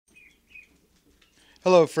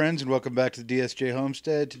Hello friends, and welcome back to the DSJ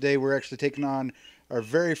Homestead. Today we're actually taking on our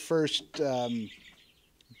very first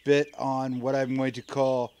bit on what I'm going to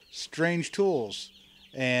call strange tools.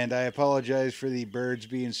 And I apologize for the birds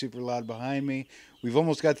being super loud behind me. We've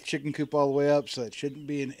almost got the chicken coop all the way up, so it shouldn't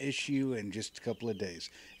be an issue in just a couple of days.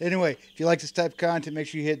 Anyway, if you like this type of content, make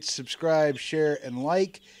sure you hit subscribe, share, and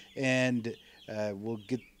like. And we'll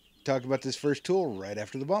get talk about this first tool right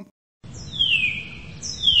after the bump.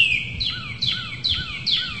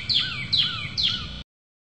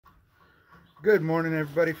 Good morning,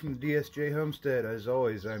 everybody, from the DSJ Homestead. As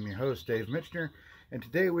always, I'm your host, Dave Mitchner, and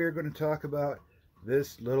today we are going to talk about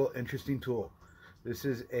this little interesting tool. This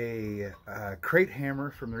is a crate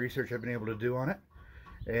hammer from the research I've been able to do on it,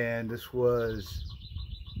 and this was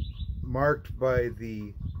marked by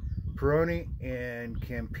the Peroni and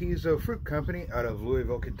Campizzo Fruit Company out of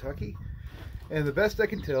Louisville, Kentucky. And the best I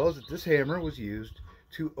can tell is that this hammer was used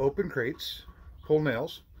to open crates, pull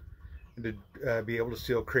nails, and to be able to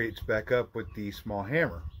seal crates back up with the small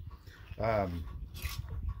hammer.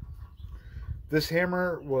 This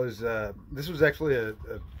hammer was, this was actually a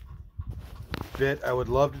bit I would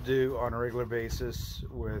love to do on a regular basis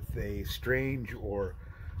with a strange or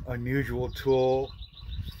unusual tool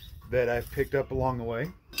that I've picked up along the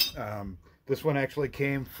way. This one actually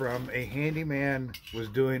came from a handyman was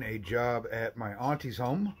doing a job at my auntie's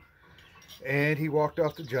home, and he walked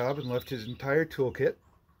off the job and left his entire toolkit.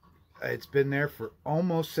 It's been there for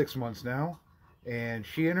almost 6 months now, and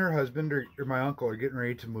she and her husband, or my uncle, are getting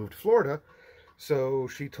ready to move to Florida. So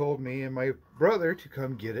she told me and my brother to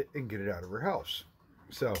come get it and get it out of her house.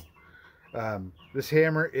 So this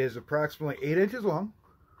hammer is approximately 8 inches long,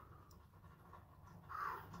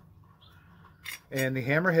 and the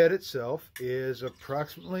hammerhead itself is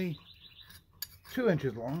approximately 2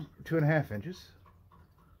 inches long, 2.5 inches.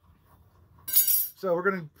 So we're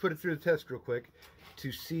going to put it through the test real quick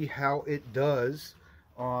to see how it does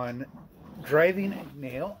on driving a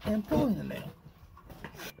nail and pulling a nail.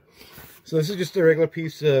 So this is just a regular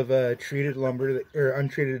piece of treated lumber, or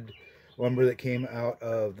untreated lumber that came out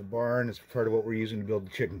of the barn as part of what we're using to build the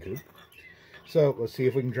chicken coop. So let's see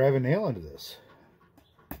if we can drive a nail into this.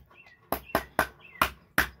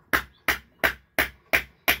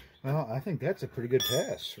 Well, I think that's a pretty good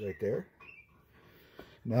pass right there.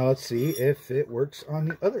 Now let's see if it works on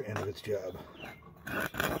the other end of its job.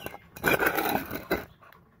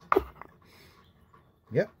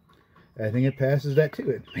 Yep, I think it passes that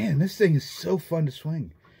too. And man, this thing is so fun to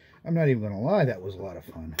swing. I'm not even going to lie, that was a lot of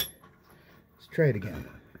fun. Let's try it again.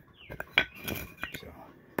 So.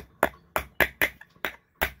 I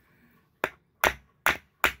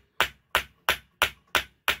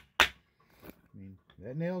mean,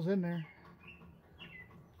 that nail's in there.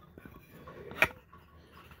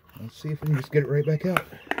 Let's see if we can just get it right back out.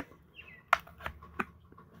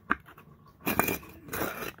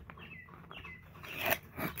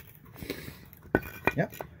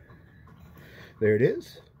 Yep, there it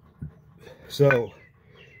is. So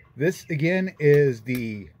this again is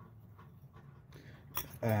the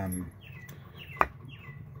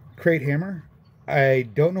crate hammer. I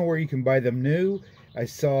don't know where you can buy them new. I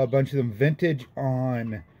saw a bunch of them vintage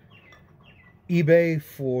on eBay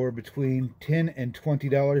for between $10 and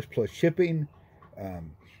 $20 plus shipping.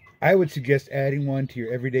 I would suggest adding one to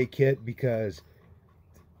your everyday kit because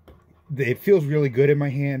it feels really good in my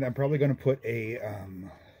hand. I'm probably going to put a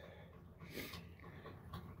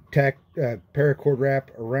paracord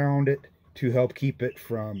wrap around it to help keep it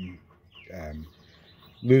from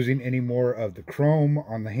losing any more of the chrome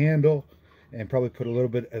on the handle, and probably put a little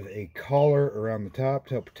bit of a collar around the top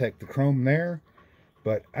to help protect the chrome there.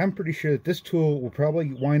 But I'm pretty sure that this tool will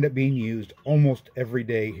probably wind up being used almost every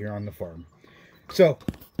day here on the farm. So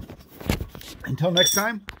until next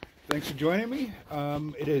time, thanks for joining me.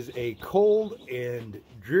 It is a cold and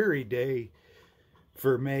dreary day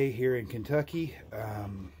for May here in Kentucky.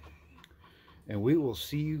 And we will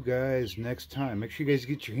see you guys next time. Make sure you guys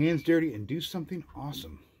get your hands dirty and do something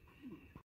awesome.